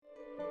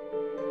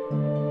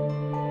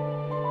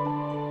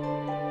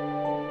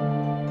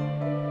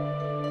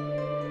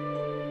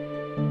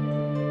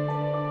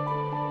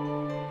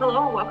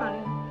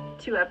welcome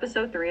to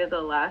episode 3 of the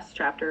Last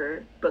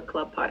Chapter Book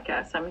Club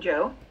podcast. I'm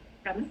Joe.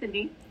 I'm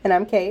Cindy. And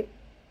I'm Kate.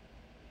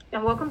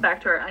 And welcome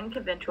back to our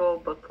unconventional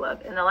book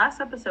club. In the last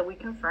episode, we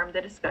confirmed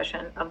the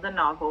discussion of the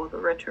novel The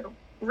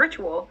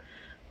Ritual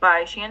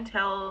by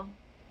Chantal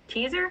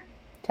Tessier.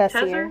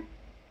 Tessier.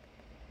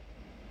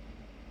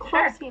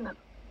 Close enough.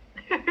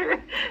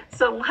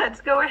 So let's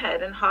go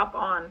ahead and hop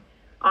on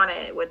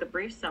it with a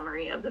brief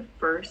summary of the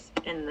first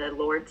in the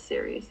L.O.R.D.S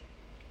series.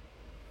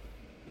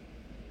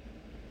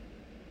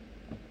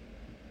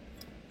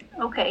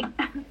 Okay.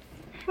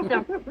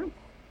 The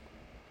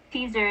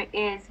teaser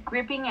is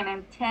gripping and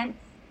intense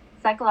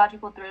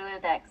psychological thriller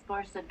that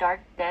explores the dark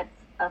depths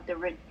of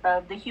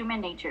the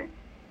human nature.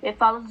 It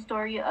follows the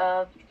story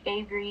of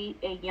Avery,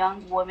 a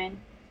young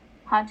woman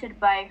haunted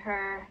by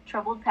her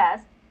troubled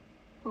past,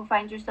 who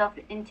finds herself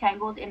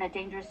entangled in a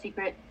dangerous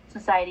secret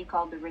society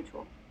called the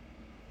Ritual.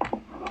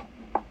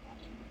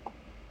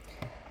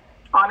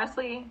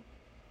 Honestly,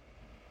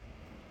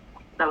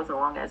 that was a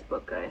long-ass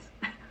book, guys.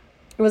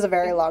 It was a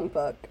very long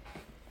book.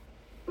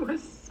 It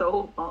was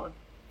so long.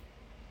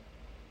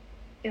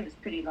 It was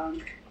pretty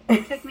long.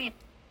 It took me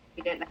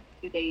a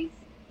few days.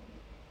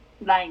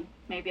 Lying,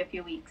 maybe a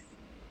few weeks.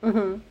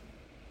 Mm-hmm.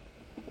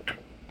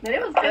 But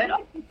it was good.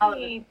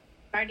 It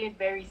started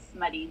very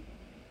smutty.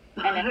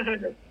 But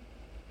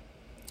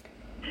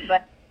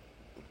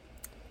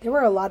there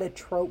were a lot of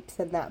tropes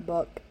in that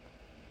book.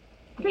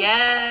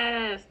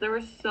 Yes, there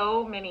were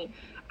so many.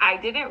 I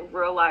didn't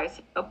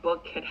realize a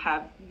book could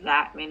have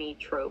that many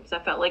tropes. I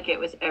felt like it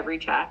was every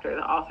chapter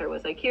the author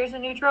was like, here's a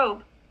new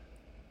trope.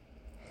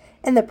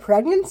 And the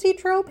pregnancy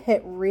trope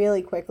hit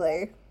really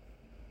quickly.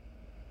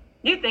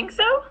 You think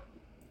so?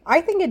 I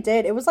think it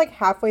did. It was like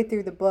halfway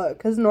through the book.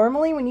 Because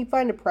normally when you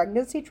find a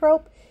pregnancy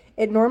trope,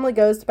 it normally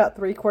goes to about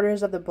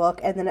 3/4 of the book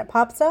and then it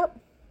pops up.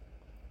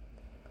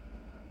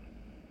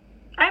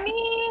 I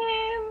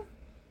mean,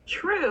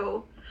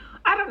 true.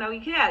 I don't know.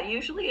 Yeah,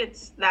 usually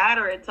it's that,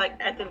 or it's like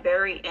at the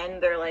very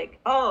end, they're like,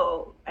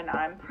 oh, and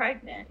I'm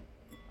pregnant.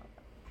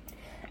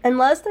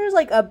 Unless there's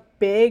like a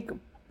big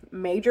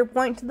major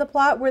point to the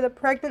plot where the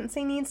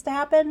pregnancy needs to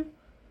happen,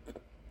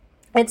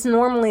 it's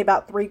normally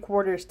about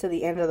 3/4 to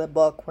the end of the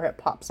book where it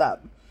pops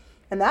up.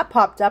 And that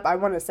popped up, I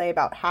want to say,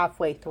 about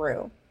halfway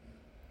through.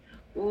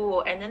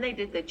 Ooh, and then they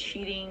did the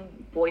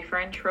cheating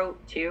boyfriend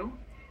trope, too.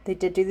 They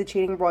did do the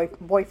cheating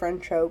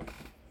boyfriend trope.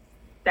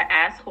 The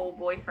asshole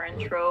boyfriend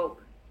trope.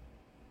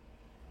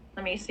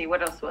 Let me see,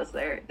 what else was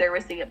there? There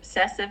was the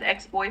obsessive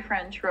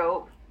ex-boyfriend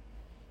trope.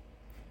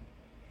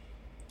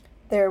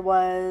 There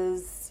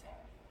was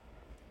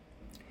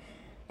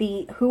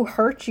the who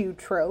hurt you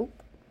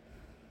trope.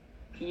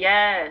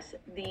 Yes,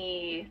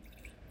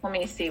 let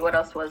me see, what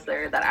else was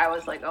there that I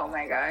was like, oh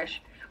my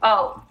gosh.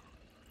 Oh,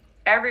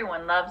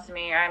 everyone loves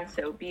me, I'm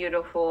so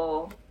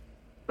beautiful,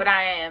 but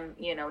I am,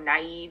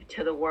 naive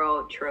to the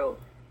world trope.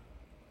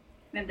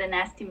 and the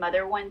nasty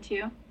mother one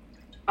too.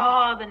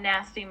 Oh, the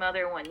nasty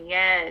mother one,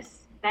 yes.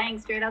 Bang,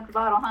 straight out the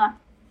bottle, huh?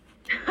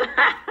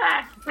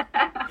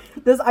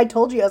 I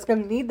told you I was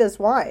going to need this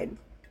wine.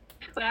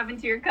 What happened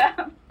to your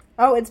cup?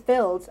 Oh, it's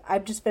filled.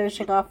 I'm just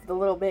finishing off with a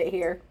little bit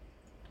here.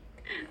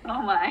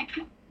 Oh my.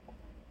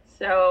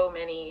 So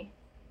many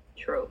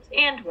tropes.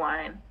 And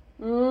wine.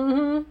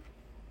 Mm-hmm.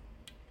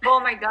 Oh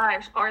my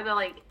gosh. Or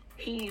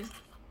he's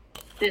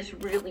this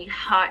really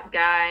hot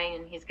guy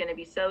and he's going to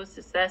be so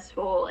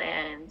successful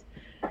and,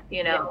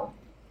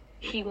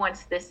 he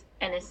wants this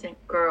innocent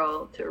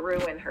girl to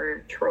ruin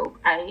her trope.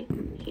 I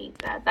hate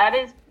that. That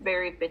is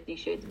very 50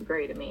 Shades of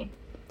Grey to me.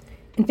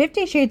 And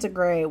 50 Shades of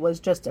Grey was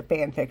just a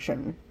fan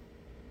fiction.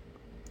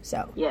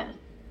 So. Yeah.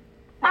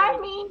 I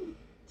mean,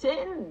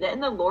 didn't the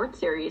L.O.R.D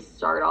series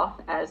start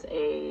off as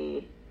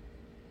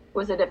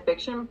was it a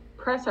fiction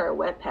press or a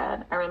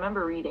Wattpad? I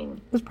remember reading.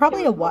 It was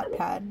probably a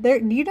Wattpad.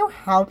 Do you know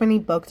how many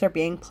books are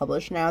being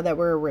published now that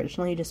were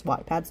originally just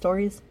Wattpad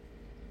stories?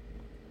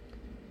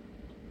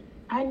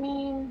 I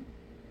mean,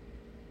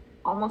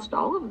 almost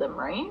all of them,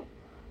 right?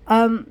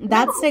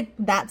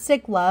 That's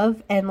Sick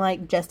Love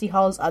and Jessie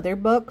Hall's other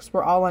books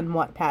were all on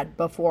Wattpad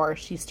before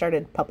she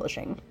started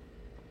publishing.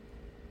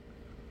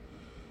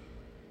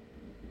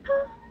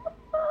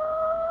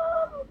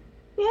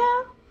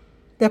 Yeah.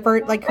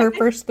 Her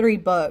first 3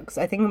 books,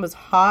 I think it was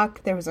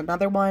Hawk, there was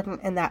another one,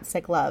 and That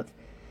Sick Love,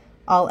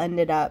 all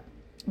ended up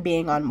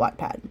being on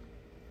Wattpad.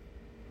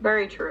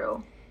 Very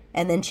true.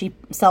 And then she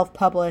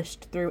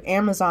self-published through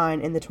Amazon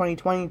in the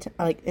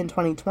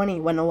 2020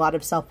 when a lot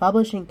of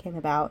self-publishing came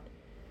about.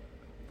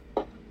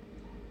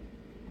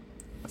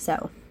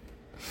 So.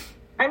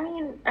 I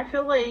mean, I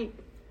feel like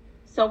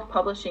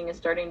self-publishing is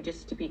starting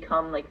just to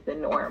become the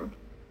norm.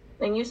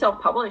 Then you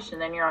self-publish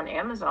and then you're on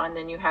Amazon,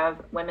 then you have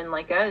women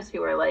like us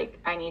who are like,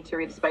 I need to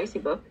read a spicy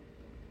book.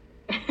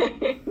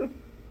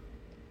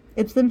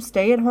 It's them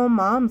stay-at-home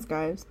moms,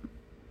 guys.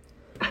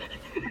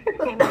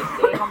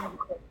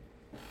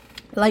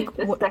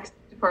 The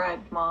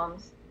sex-deprived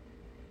moms.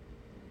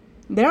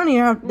 They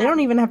don't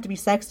even have to be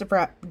sex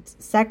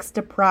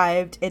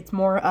deprived. It's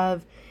more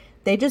of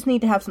they just need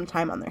to have some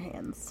time on their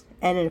hands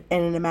and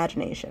an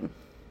imagination.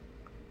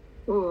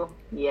 Ooh,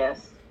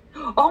 yes.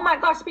 Oh my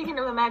gosh, speaking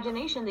of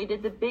imagination, they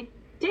did the big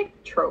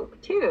dick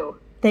trope too.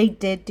 They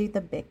did do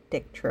the big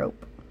dick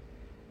trope.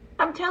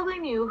 I'm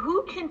telling you,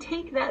 who can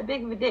take that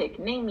big of a dick?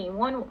 Name me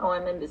one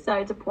woman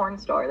besides a porn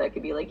star that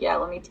could be like, yeah,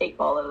 let me take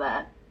all of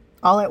that.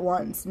 All at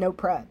once, no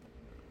prep.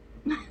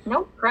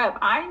 No prep.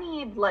 I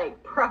need,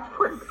 like, prep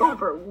work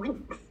over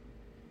weeks.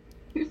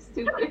 You're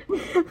stupid.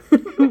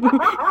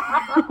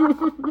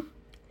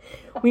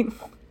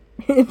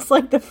 It's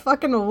like the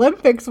fucking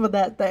Olympics with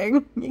that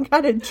thing. You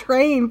gotta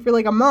train for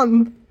like a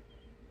month.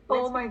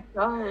 Oh my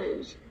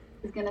gosh.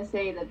 Is gonna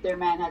say that their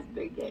man has a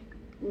big dick.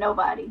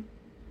 Nobody.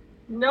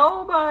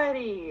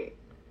 Nobody.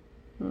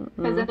 Because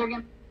then they're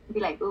gonna be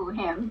like, ooh,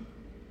 him.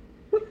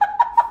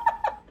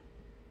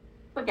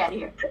 Look out of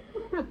here.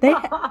 There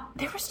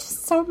was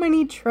just so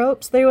many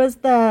tropes. There was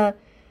the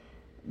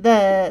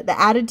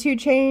attitude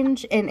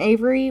change in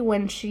Avery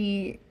when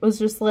she was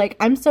just like,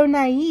 I'm so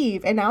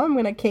naive and now I'm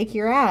gonna kick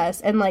your ass,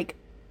 and like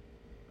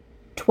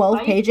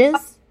 12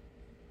 pages.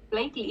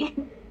 Blakely.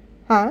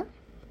 Huh?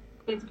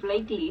 It's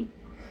Blakely.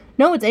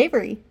 No, it's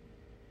Avery.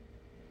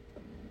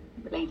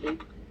 Blakely.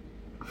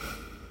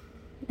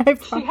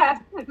 She has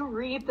to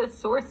read the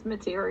source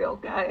material,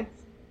 guys.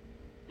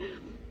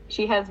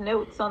 She has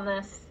notes on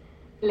this.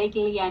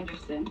 Blakely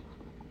Anderson.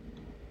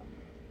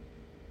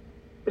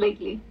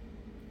 Blakely.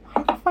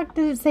 Why the fuck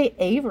did it say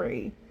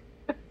Avery?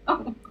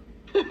 Oh.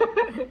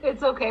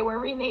 It's okay, we're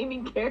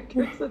renaming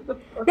characters in the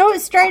book. No,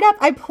 it's straight up.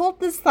 I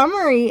pulled the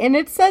summary and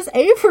it says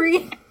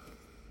Avery.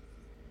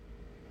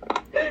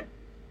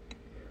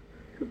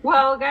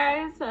 Well,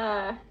 guys,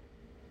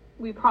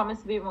 we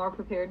promise to be more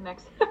prepared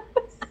next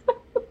episode.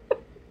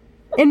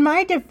 In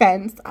my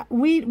defense,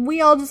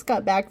 we all just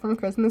got back from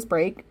Christmas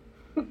break.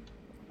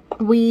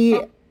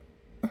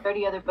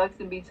 30 other books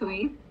in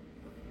between.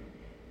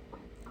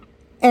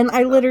 And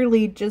I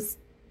literally just,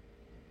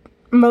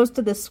 most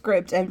of the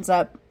script ends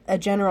up, a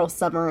general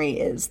summary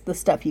is the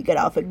stuff you get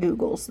off of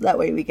Google, so that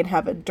way we can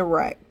have a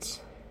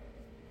direct.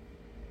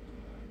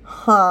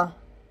 Huh.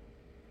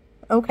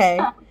 Okay.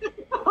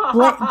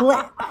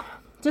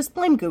 Just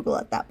blame Google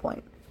at that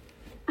point.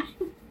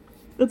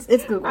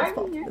 It's Google's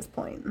fault at this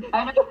point.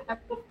 I know.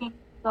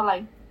 So,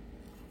 like,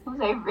 who's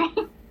Avery?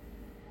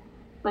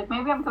 Like,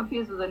 maybe I'm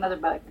confused with another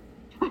book.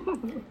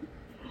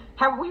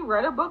 Have we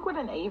read a book with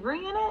an Avery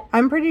in it?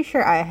 I'm pretty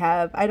sure I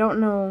have. I don't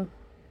know.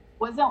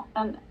 Wasn't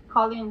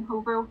Colleen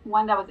Hoover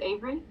one that was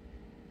Avery?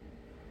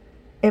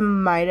 It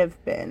might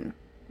have been.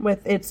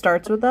 With It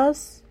Starts With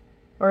Us?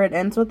 Or It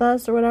Ends With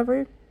Us, or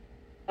whatever?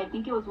 I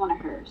think it was one of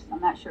hers.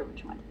 I'm not sure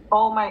which one.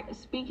 Oh my,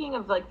 speaking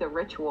of like the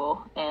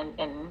ritual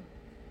and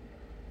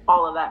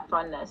all of that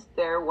funness,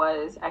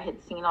 I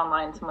had seen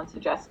online someone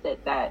suggested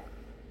that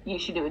you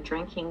should do a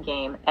drinking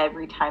game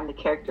every time the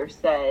character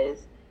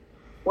says,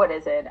 what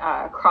is it,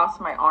 cross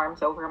my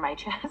arms over my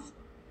chest.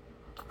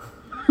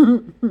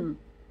 And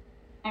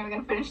we're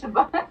gonna finish the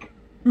book.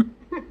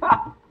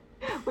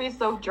 We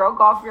so drunk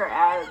off your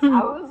ass.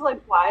 I was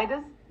like, why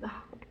does...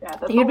 Yeah,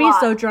 you'd be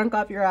so drunk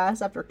off your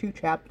ass after 2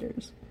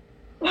 chapters.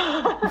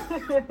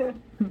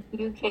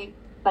 You Kate,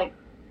 like,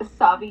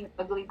 sobbing,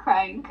 ugly,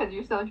 crying because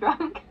you're so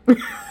drunk.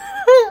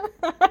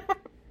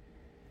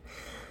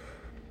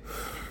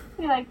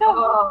 You're like,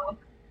 oh.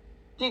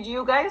 Did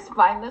you guys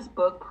find this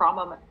book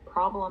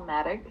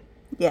problematic?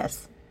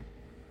 Yes.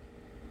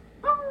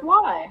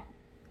 Why?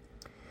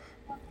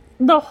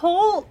 The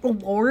whole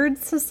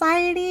L.O.R.D.S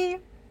society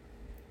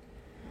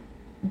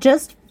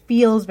just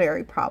feels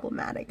very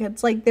problematic.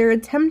 It's like they're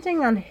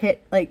attempting on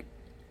a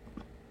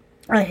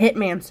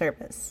hitman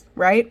service,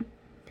 right?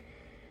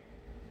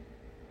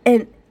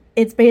 And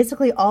it's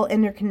basically all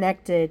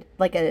interconnected,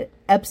 like a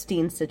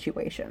Epstein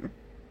situation.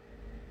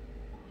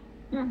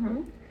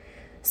 Mm-hmm.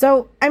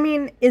 So, I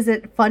mean, is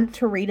it fun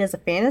to read as a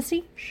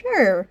fantasy?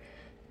 Sure.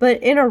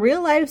 But in a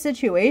real life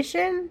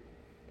situation,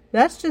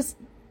 that's just,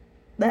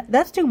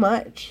 that's too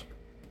much.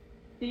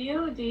 Do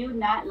you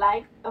not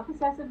like a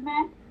possessive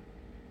man?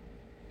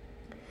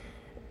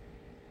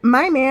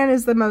 My man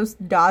is the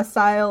most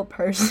docile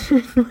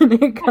person when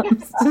it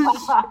comes to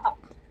shit.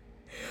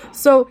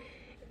 So,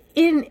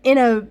 in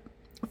a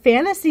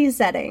fantasy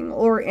setting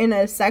or in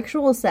a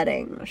sexual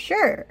setting,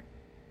 sure,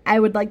 I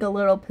would like a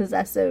little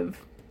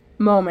possessive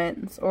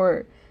moments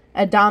or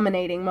a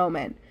dominating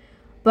moment.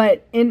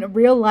 But in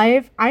real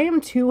life, I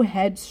am too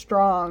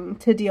headstrong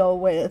to deal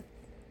with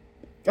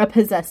a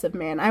possessive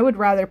man. I would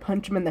rather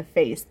punch him in the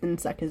face than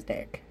suck his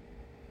dick.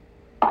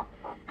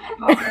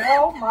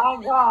 Oh my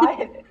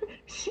god.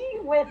 She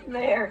went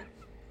there.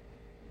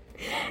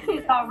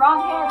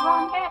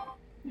 Wrong head.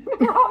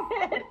 Wrong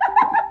head.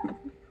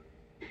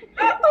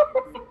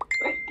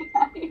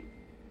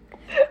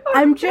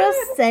 I'm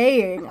just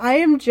saying. I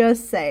am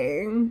just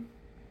saying.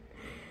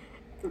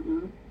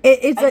 Mm-hmm.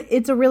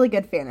 It's a really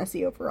good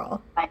fantasy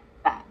overall. Like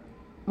that.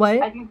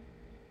 What? I do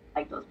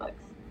like those books.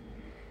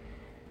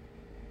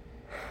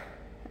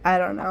 I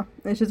don't know.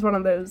 It's just one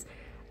of those.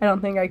 I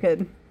don't think I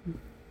could.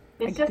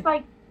 It's just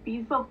like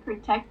you feel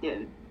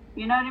protective.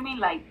 You know what I mean?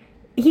 Like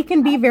he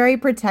can be very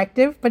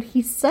protective, but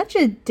he's such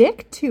a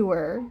dick to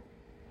her.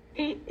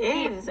 He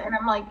is, and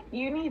I'm like,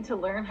 you need to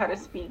learn how to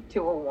speak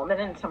to a woman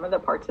in some of the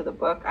parts of the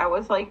book. I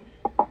was like,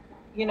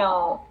 you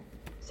know,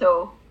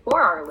 so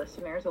for our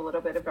listeners, a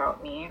little bit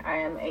about me. I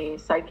am a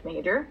psych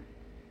major,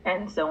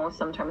 and so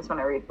sometimes when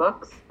I read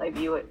books, I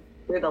view it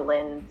through the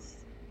lens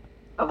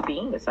of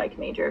being a psych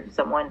major,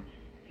 someone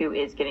who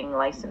is getting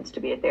licensed to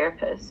be a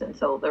therapist. And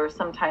so there were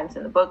some times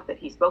in the book that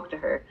he spoke to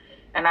her,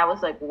 and I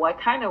was like, what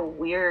kind of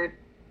weird,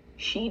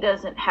 she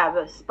doesn't have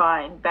a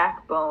spine,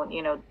 backbone,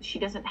 she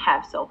doesn't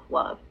have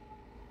self-love.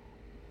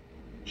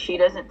 She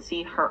doesn't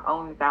see her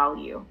own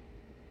value.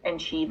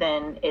 And she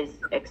then is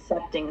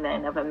accepting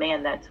then of a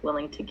man that's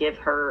willing to give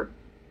her,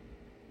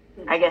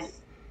 I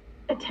guess,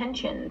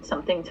 attention,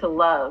 something to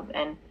love.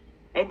 And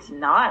it's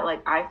not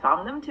like, I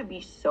found them to be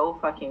so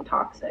fucking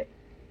toxic.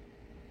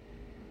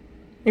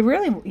 He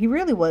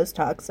really was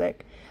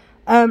toxic.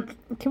 Can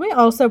we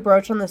also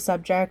broach on the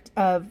subject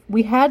of,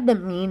 we had the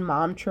mean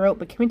mom trope,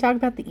 but can we talk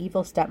about the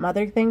evil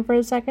stepmother thing for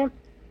a second?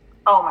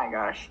 Oh my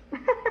gosh.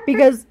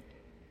 Because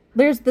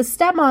there's the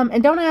stepmom,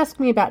 and don't ask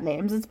me about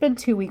names. It's been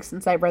 2 weeks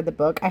since I read the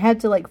book. I had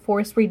to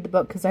force read the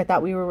book because I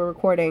thought we were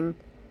recording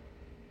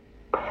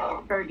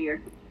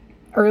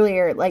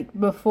earlier,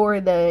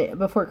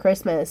 before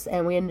Christmas,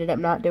 and we ended up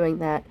not doing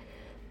that.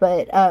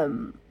 But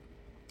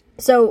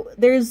so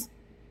there's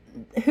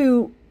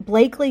who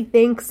Blakely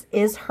thinks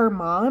is her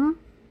mom,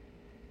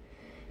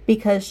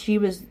 because she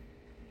was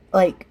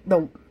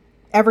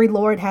every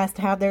lord has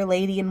to have their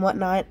lady and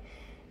whatnot.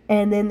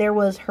 And then there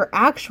was her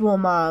actual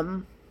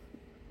mom,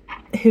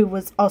 who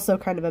was also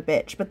kind of a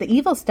bitch. But the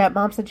evil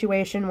stepmom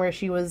situation, where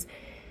she was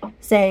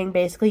saying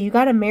basically, you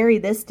gotta marry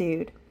this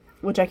dude,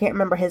 which I can't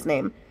remember his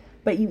name,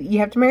 but you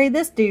have to marry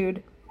this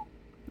dude,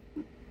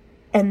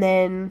 and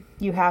then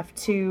you have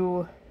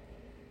to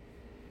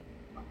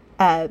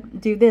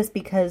do this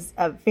because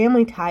of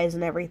family ties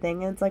and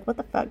everything. And it's like, what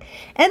the fuck?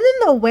 And then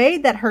the way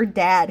that her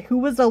dad, who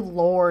was a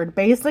lord,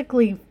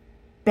 basically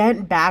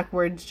bent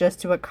backwards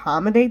just to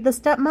accommodate the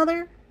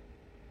stepmother.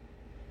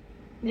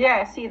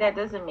 Yeah, see, that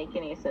doesn't make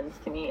any sense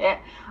to me.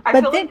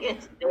 I feel like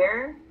it's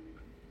there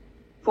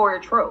for a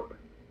trope,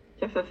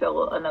 to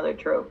fulfill another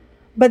trope.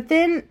 But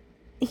then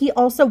he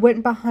also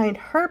went behind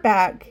her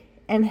back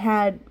and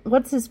had,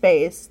 what's his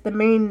face? The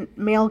main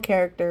male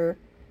character.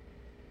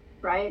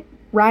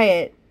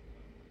 Riot.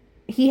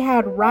 He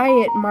had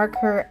Riot mark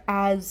her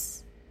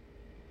as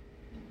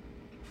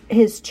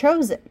his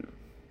chosen.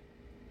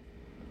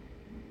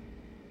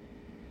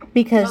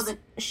 Because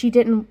he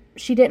didn't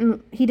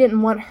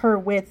want her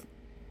with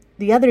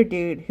the other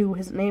dude, who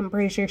his name, I'm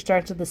pretty sure,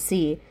 starts with a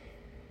C.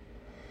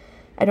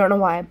 I don't know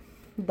why.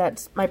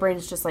 My brain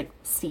is just like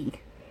C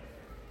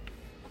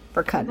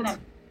for cunt.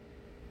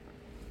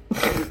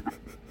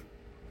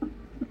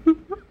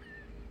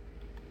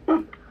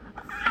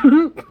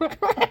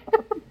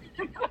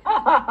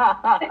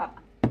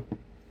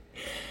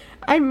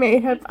 I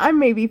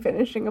may be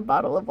finishing a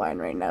bottle of wine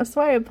right now, so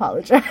I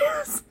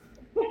apologize.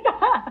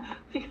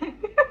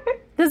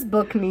 This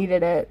book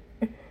needed it.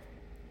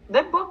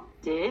 The book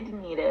did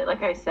need it.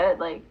 Like I said,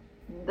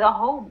 the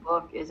whole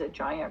book is a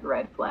giant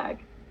red flag.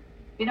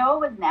 You know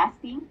what was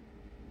nasty?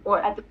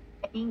 What? At the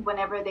beginning,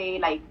 whenever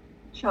they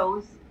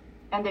chose,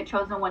 and the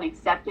chosen one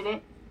accepted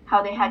it,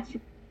 how they had to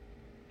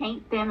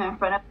paint them in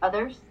front of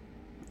others.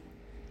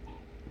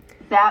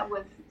 That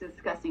was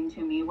disgusting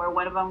to me. Where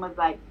one of them was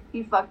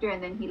he fucked her,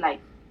 and then he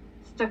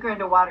stuck her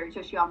underwater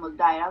until she almost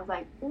died. I was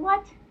like,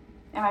 what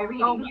am I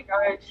reading? Oh my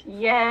gosh,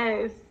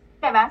 yes.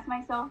 I've asked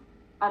myself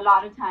a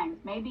lot of times,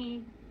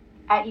 maybe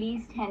at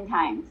least 10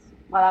 times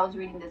while I was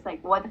reading this,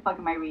 what the fuck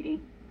am I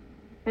reading?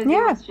 Because it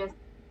was just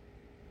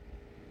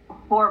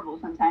horrible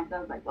sometimes. I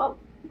was like, oh,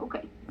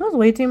 okay. That was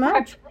way too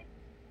much.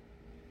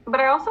 But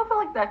I also feel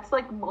like that's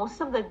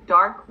most of the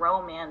dark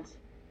romance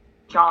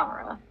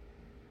genre.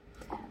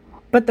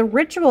 But The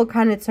Ritual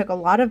kind of took a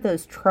lot of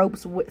those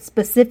tropes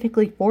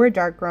specifically for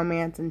dark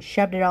romance and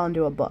shoved it all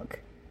into a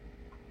book.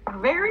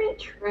 Very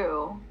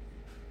true.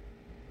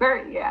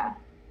 Yeah.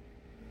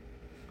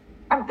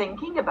 I'm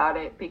thinking about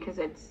it because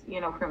it's,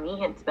 for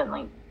me, it's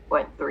been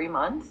 3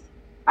 months?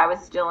 I was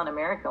still in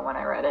America when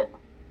I read it.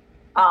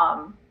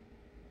 And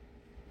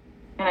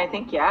I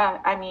think,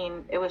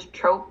 it was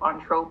trope on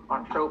trope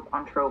on trope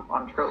on trope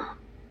on trope.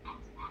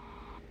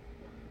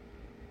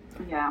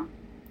 Yeah.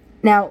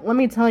 Now, let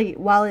me tell you,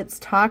 while it's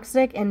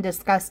toxic and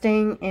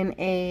disgusting in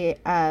a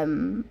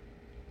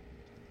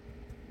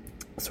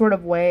sort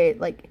of way,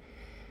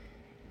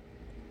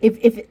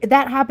 if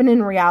that happened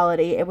in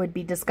reality, it would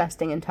be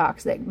disgusting and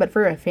toxic. But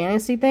for a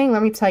fantasy thing,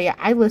 let me tell you,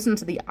 I listened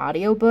to the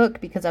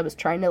audiobook because I was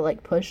trying to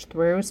push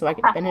through so I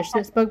could finish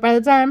this book by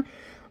the time.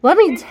 Let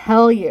me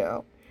tell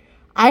you,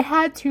 I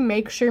had to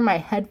make sure my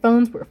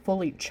headphones were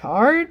fully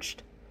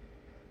charged.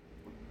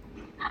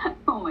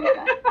 Oh my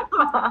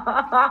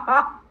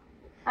god.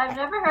 I've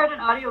never heard an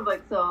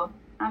audiobook, so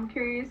I'm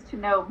curious to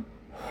know.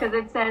 Because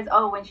it says,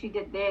 when she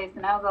did this,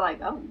 and I was like,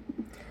 oh.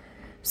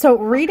 So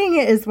reading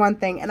it is one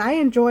thing, and I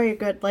enjoy a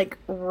good,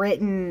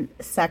 written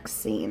sex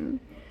scene.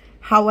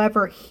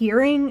 However,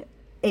 hearing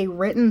a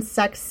written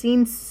sex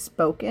scene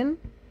spoken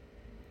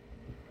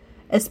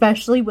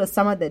especially with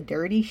some of the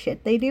dirty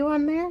shit they do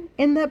on there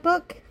in that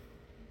book.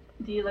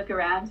 Do you look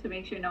around to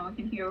make sure no one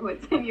can hear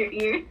what's in your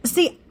ear?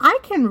 See, I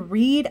can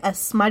read a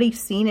smutty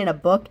scene in a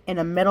book in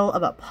the middle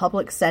of a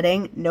public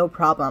setting, no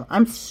problem.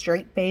 I'm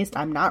straight-faced.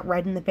 I'm not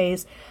red in the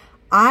face.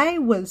 I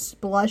was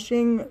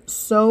blushing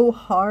so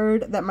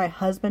hard that my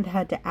husband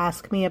had to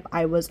ask me if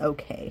I was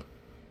okay.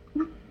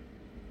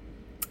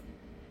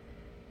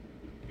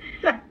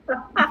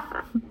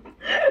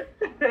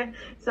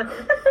 So,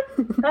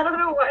 I don't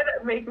know why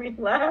that made me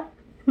laugh.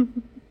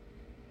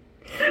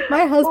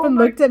 My husband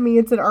looked at me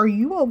and said, "Are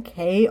you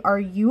okay? Are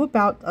you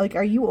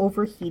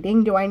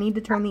overheating? Do I need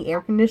to turn the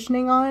air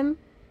conditioning on?"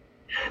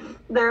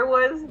 There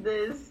was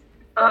this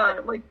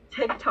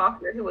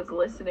TikToker who was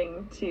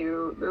listening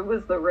to, it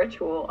was The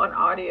Ritual on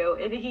audio,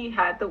 and he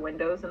had the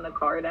windows in the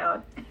car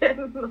down,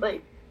 and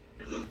like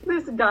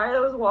this guy that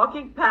was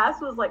walking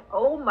past was like,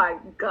 "Oh my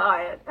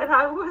god," and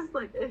I was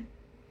like,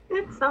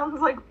 it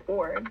sounds like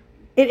porn.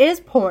 It is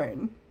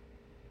porn.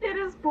 It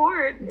is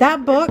porn.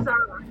 That book,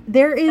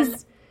 there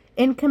is,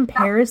 in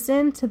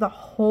comparison to the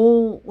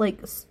whole,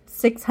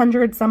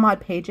 600 some odd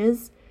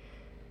pages,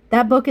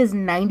 that book is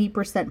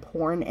 90%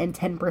 porn and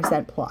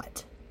 10%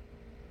 plot.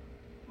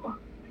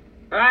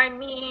 I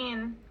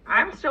mean,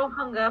 I'm still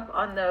hung up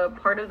on the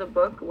part of the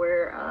book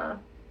where,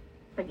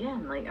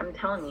 again, I'm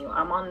telling you,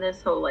 I'm on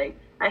this whole,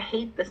 I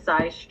hate the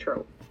size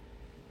trope.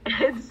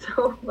 And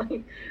so,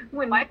 when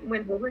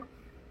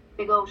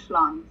big old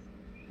schlongs.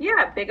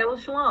 Yeah, big old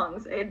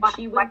schlongs. And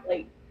she was,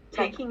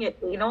 taking it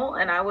anal,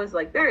 and I was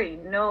like, there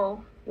ain't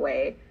no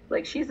way.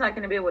 She's not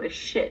going to be able to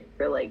shit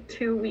for,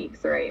 2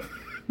 weeks, right?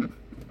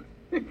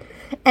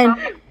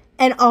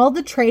 And all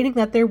the training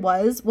that there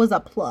was a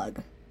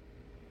plug.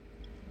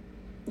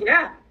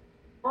 Yeah,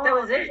 that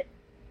was it.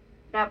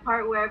 That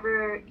part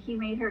wherever he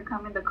made her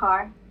come in the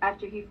car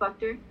after he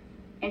fucked her,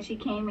 and she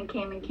came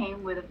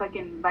with a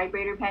fucking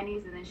vibrator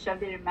panties and then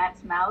shoved it in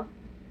Matt's mouth.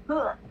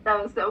 Ugh,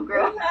 that was so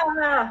gross.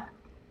 Yeah.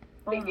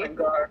 Oh my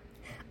god.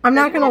 I'm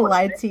not gonna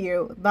lie to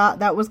you.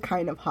 That was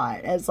kind of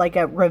hot as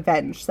a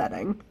revenge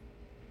setting.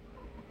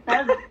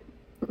 That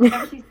was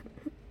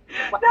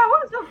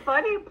a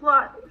funny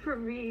plot for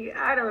me.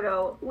 I don't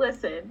know.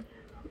 Listen,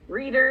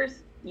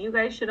 readers, you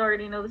guys should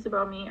already know this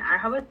about me. I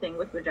have a thing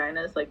with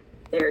vaginas.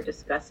 They're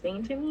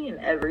disgusting to me in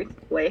every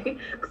way.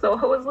 So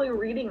I was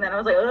reading that. I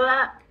was like,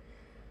 ugh,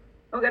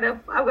 I'm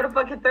gonna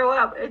fucking throw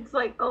up. It's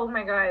oh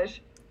my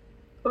gosh.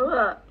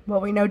 Ugh.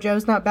 Well, we know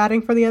Joe's not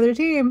batting for the other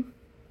team.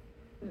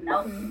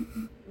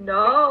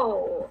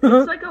 No.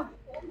 It's a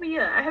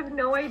phobia. I have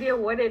no idea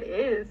what it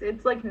is.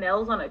 It's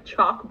nails on a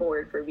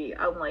chalkboard for me.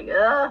 I'm like,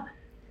 ugh.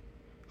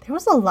 There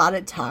was a lot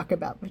of talk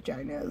about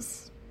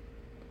vaginas.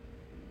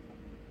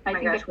 Oh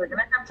my gosh, we're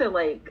gonna have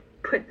to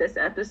put this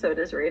episode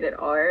as rated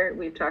R.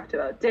 We've talked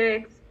about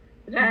dicks,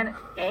 vagina,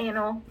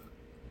 anal,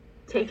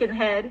 taken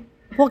head.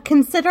 Well,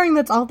 considering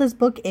that's all this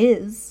book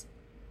is.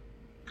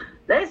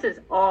 This is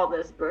all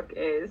this book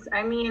is.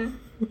 I mean,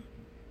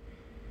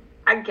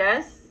 I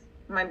guess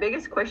my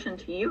biggest question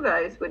to you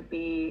guys would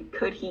be,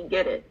 could he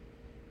get it?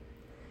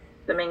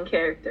 The main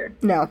character.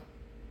 No.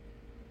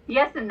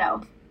 Yes and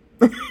no.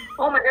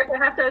 Oh my gosh, I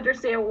have to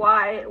understand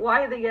why.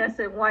 Why the yes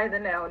and why the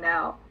no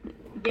now?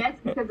 Yes,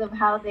 because of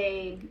how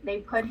they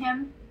put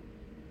him.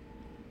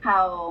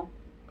 How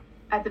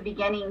at the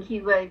beginning he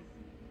was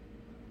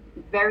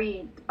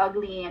very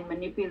ugly and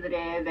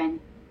manipulative, and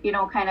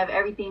kind of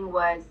everything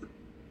was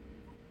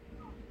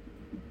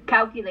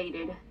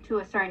calculated to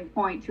a certain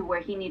point to where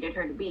he needed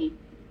her to be.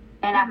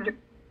 And after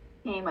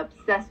he became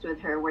obsessed with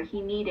her, where he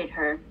needed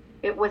her,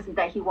 it wasn't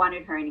that he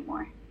wanted her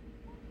anymore.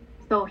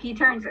 So he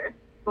turns her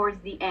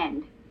towards the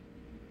end.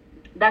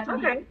 That's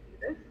when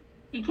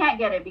he can't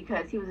get it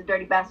because he was a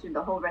dirty bastard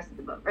the whole rest of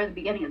the book, or the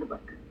beginning of the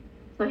book.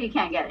 So he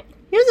can't get it.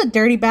 He was a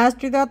dirty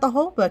bastard throughout the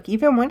whole book,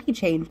 even when he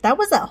changed. That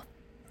was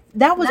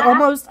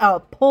almost a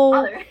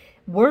pull,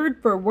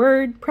 word for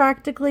word,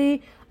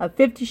 practically, of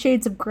 50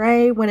 Shades of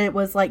Grey when it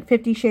was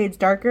 50 Shades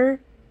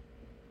Darker,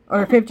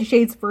 or 50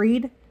 Shades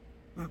Freed.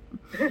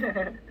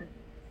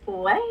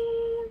 What?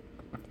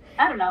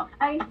 I don't know.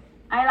 I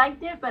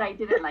liked it, but I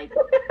didn't like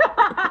it.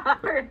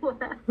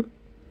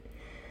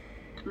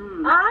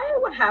 I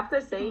would have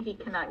to say he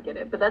cannot get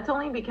it, but that's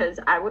only because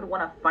I would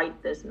want to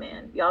fight this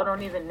man. Y'all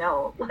don't even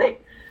know.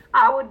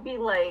 I would be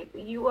like,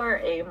 you are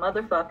a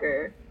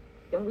motherfucker,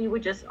 and we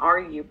would just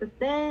argue. But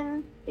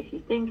then, if you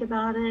think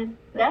about it,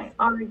 let's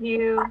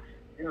argue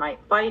and might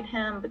fight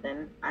him. But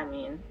then, I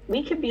mean,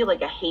 we could be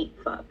a hate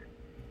fuck.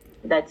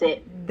 That's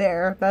it.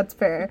 That's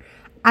fair.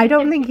 I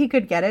don't think he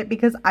could get it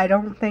because I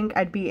don't think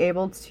I'd be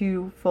able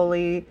to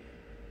fully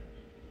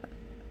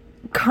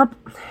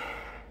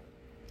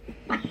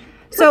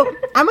So,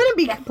 I'm going to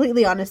be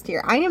completely honest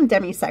here. I am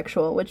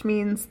demisexual, which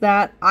means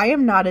that I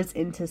am not as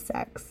into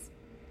sex.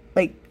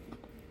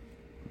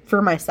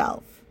 For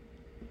myself.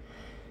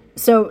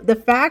 So, the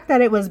fact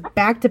that it was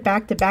back to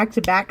back to back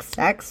to back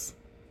sex,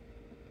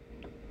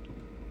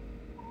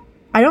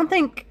 I don't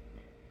think...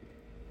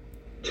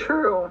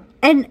 True.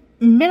 And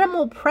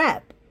minimal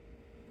prep.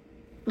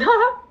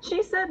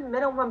 She said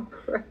minimum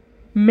prep.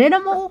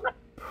 Minimal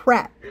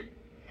prep,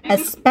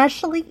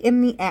 especially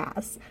in the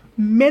ass.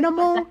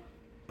 Minimal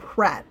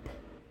prep.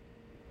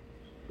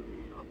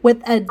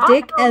 With a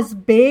dick as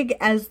big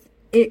as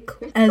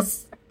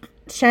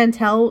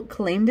Chantel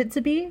claimed it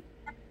to be.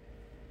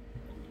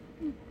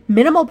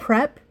 Minimal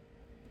prep.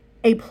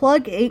 A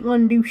plug ain't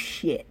gonna do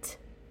shit.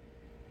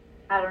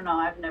 I don't know.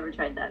 I've never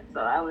tried that,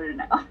 so I wouldn't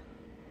know.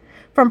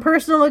 From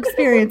personal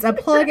experience, a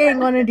plug ain't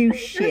gonna do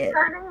shit. You're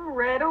turning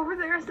red over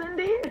there,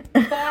 Cindy.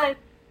 But,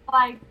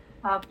 like,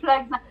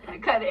 plug's not gonna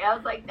cut it. I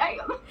was like,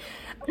 damn.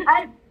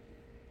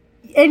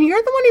 And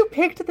you're the one who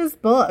picked this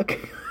book.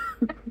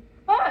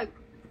 Fuck.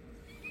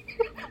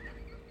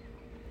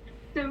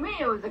 To me,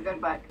 it was a good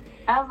book.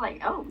 I was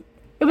like, oh.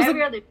 It was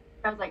Every other,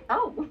 I was like,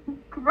 oh,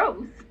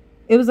 gross.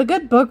 It was a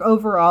good book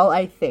overall,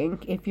 I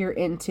think, if you're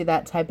into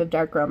that type of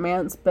dark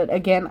romance. But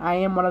again, I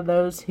am one of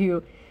those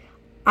who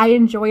I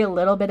enjoy a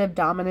little bit of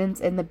dominance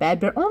in the bed,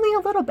 but only a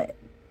little bit.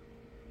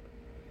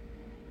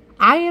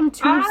 I am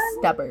too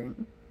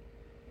stubborn.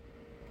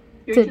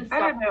 You're too I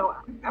don't know.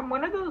 I'm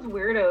one of those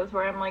weirdos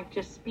where I'm like,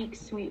 just speak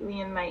sweetly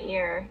in my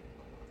ear.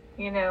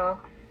 You know?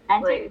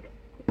 Like,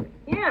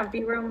 yeah,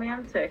 be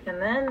romantic.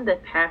 And then the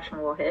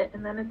passion will hit,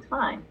 and then it's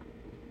fine.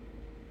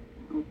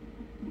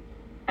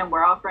 And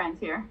we're all friends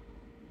here.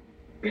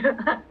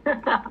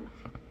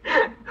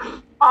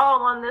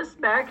 All on this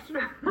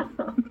spectrum.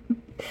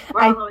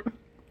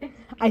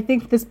 I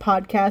think this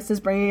podcast is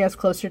bringing us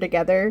closer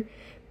together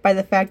by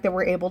the fact that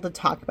we're able to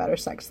talk about our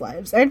sex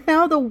lives, and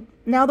now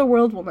the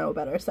world will know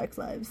about our sex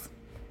lives.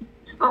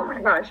 Oh my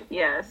gosh,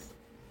 yes.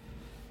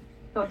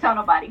 Don't tell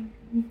nobody.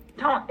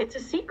 Don't. It's a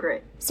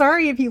secret.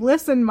 Sorry if you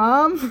listen,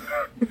 Mom.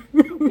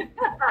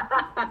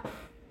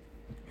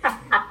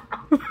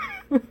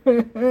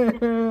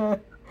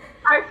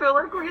 I feel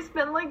like we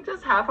spend like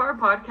just half our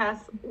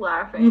podcast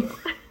laughing.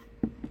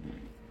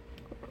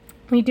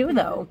 We do,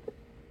 though.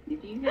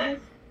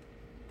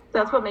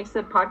 That's what makes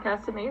the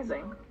podcast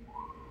amazing.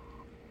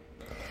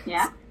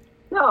 Yeah.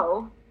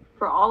 So,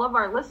 for all of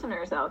our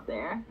listeners out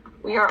there,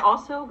 we are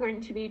also going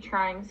to be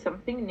trying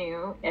something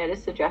new at a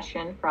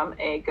suggestion from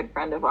a good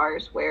friend of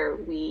ours where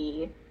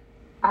we,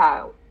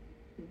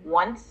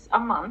 once a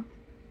month,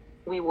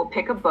 we will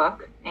pick a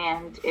book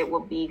and it will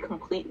be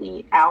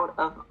completely out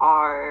of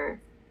our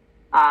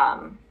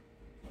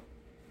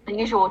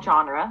usual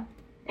genre.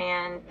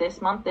 And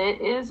this month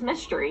it is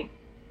mystery.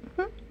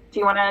 Mm-hmm. Do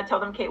you want to tell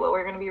them, Kate, what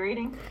we're going to be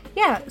reading?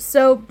 Yeah,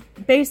 so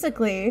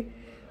basically,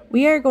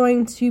 we are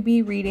going to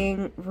be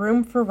reading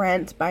Room for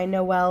Rent by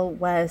Noelle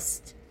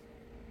West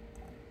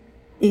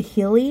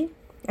Ihili,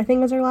 I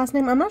think is her last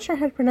name. I'm not sure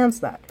how to pronounce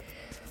that.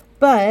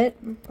 But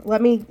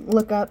let me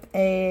look up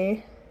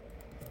a...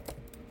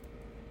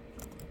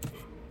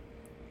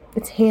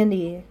 It's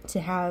handy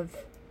to have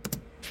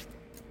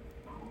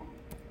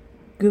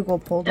Google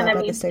pulled up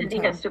at the same time.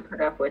 And that means Cindy has to put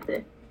up with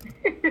it.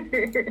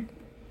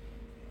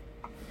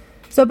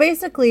 So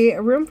basically,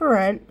 Room for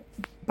Rent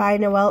by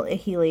Noelle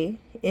Ihili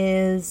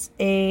is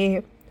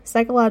a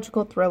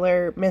psychological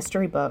thriller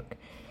mystery book.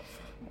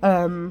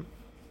 When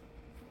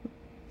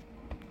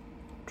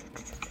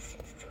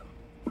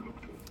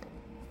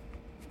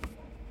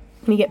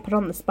you get put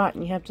on the spot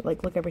and you have to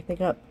like look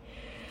everything up.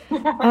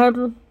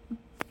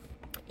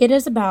 It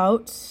is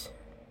about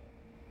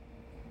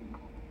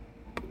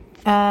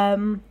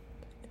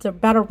it's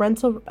about a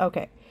rental.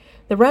 Okay.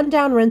 The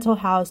rundown rental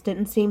house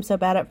didn't seem so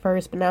bad at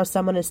first, but now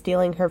someone is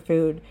stealing her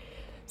food.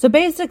 So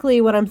basically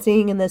what I'm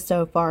seeing in this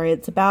so far,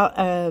 it's about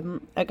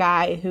a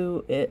guy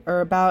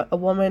or about a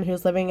woman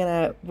who's living in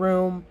a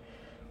room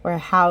or a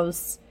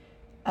house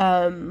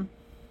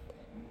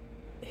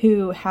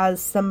who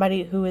has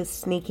somebody who is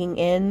sneaking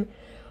in,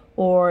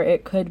 or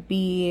it could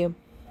be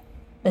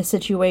a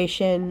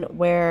situation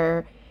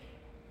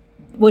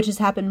which has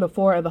happened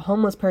before, of a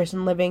homeless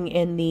person living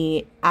in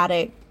the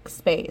attic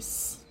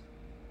space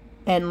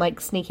and like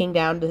sneaking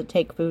down to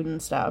take food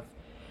and stuff.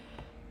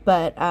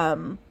 But I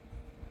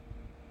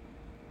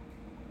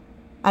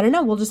don't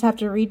know, we'll just have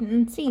to read it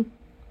and see.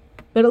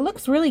 But it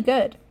looks really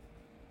good.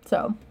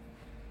 So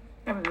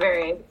I'm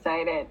very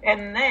excited.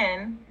 And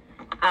then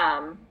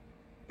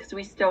because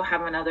we still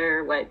have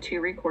another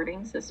 2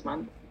 recordings this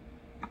month.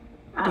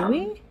 Do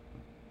we?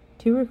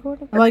 2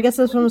 recordings? Well, I guess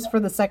this one was for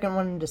the second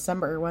one in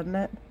December, wasn't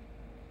it?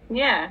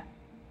 Yeah.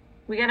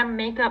 We gotta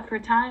make up for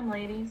time,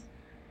 ladies.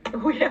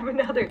 We have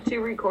another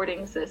 2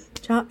 recordings this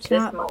month.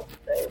 So,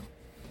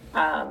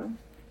 I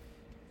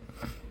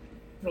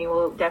mean,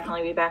 we'll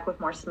definitely be back with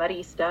more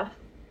smutty stuff.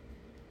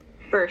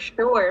 For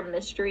sure,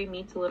 mystery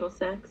meets a little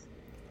sex.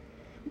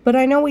 But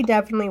I know we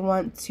definitely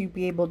want to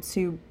be able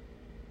to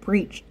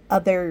reach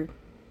other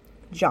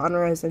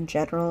genres in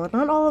general, and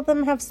not all of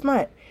them have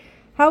smut.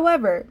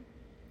 However,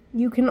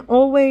 you can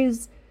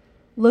always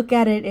look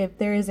at it if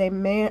there is a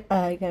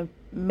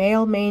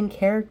male main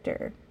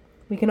character.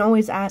 We can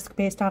always ask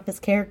based off his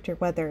character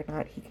whether or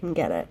not he can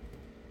get it.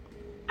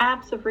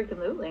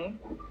 Absolutely.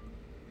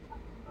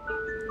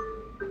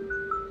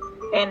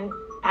 And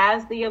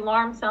as the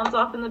alarm sounds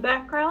off in the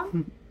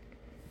background,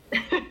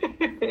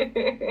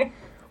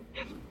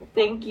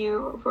 Thank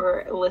you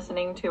for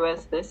listening to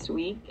us this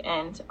week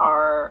and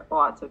our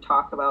lots of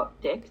talk about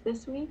Dick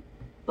this week.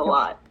 It's a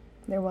lot.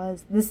 There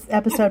was. This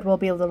episode will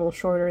be a little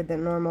shorter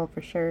than normal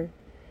for sure.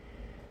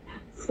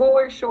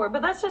 For sure.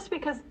 But that's just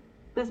because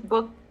this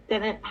book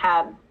didn't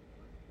have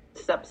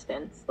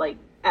substance, like,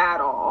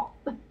 at all.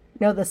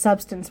 No, the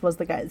substance was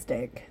the guy's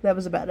dick. That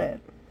was about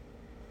it.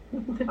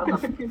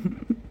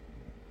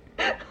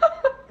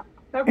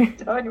 I'm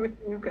done with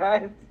you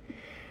guys.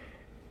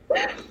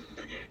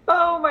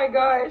 Oh my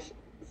gosh.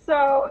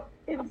 So,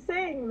 in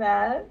saying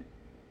that,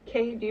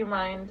 Kay, do you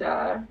mind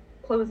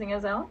closing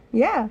us out?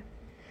 Yeah.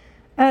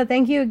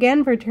 Thank you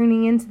again for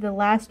tuning in to the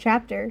last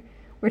chapter.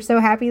 We're so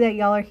happy that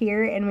y'all are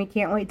here, and we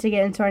can't wait to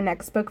get into our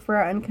next book for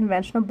our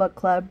unconventional book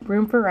club,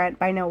 Room for Rent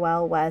by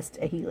Noelle West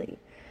Ahili.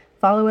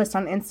 Follow us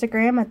on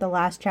Instagram at The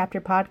Last Chapter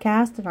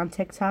Podcast and on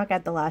TikTok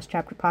at The Last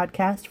Chapter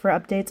Podcast for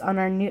updates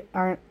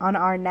on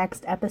our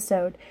next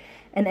episode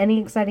and any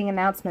exciting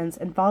announcements,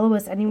 and follow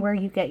us anywhere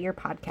you get your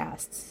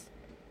podcasts.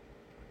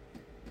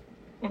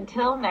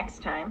 Until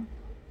next time.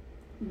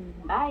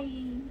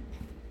 Bye.